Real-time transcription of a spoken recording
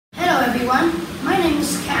everyone, my name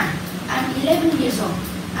is Cam. I'm 11 years old.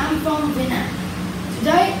 I'm from Vietnam.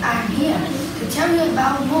 Today I'm here to tell you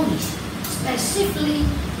about movies, specifically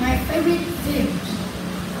my favorite films.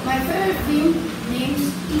 My favorite film names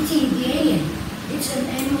E.T. the Alien. It's an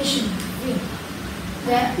animation film.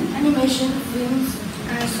 The animation films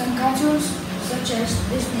are some cartoons such as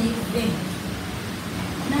Disney films.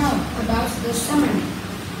 Now about the summary.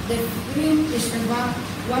 The film is about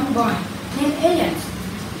one boy named Elliot.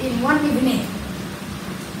 In one evening,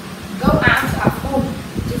 go out of home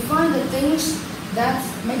to find the things that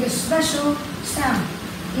make a special sound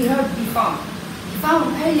he heard before. He found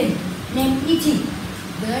an alien named E.T.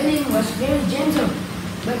 The alien was very gentle,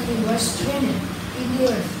 but he was stranded in the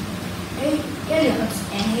earth. Elliot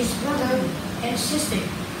and his brother and sister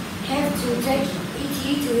have to take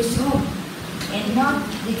E.T. to his home and not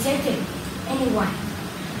detect anyone.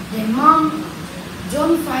 Their mom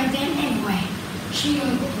don't find them anyway. She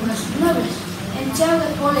was nervous and told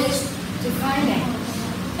the police to find them.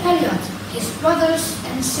 Elliot, his brothers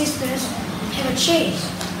and sisters have a chase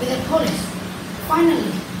with the police.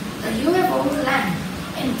 Finally, the UFO land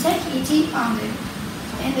and take E.T. on the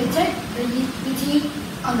E.T.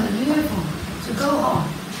 on the UFO to go home.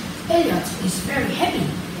 Elliot is very happy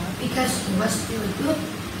because he was doing good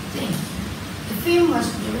things. The film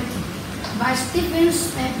was directed by Stephen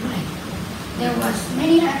Spielberg. There was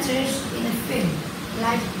many actors in the film,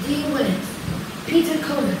 like Dee Williams, Peter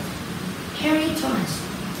Coller, Harry Thomas.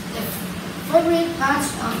 The favorite part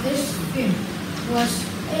of this film was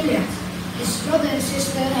Elliot. His brother and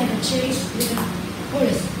sister had a chase with the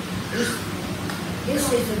police. This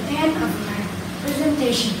is the end of my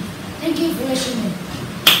presentation. Thank you for listening.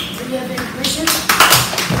 Do you have any questions?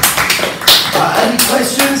 Any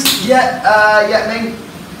questions? Yeah, Ming?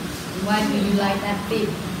 Why do you like that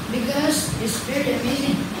film? Because it's very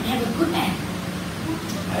amazing and have a good end.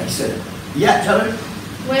 Excellent. Yeah, Charlie?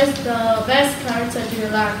 What's the best character do you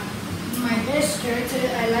like? My best character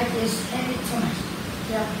I like is Harry Thomas.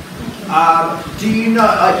 Yeah, thank you. Do you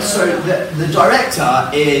know, so the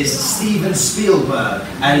director is Steven Spielberg,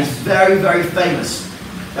 and he's very, very famous.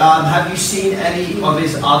 Have you seen any of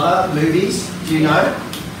his other movies? Do you know?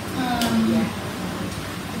 I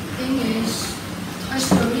think it's Toy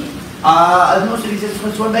Story. I'm not sure if it's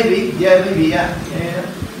this one, maybe. Yeah, maybe, yeah.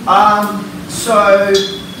 So,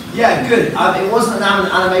 yeah, good. It wasn't an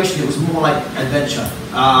animation, it was more like adventure.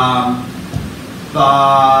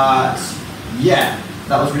 But, yeah,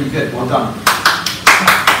 that was really good. Well done.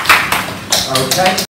 Okay.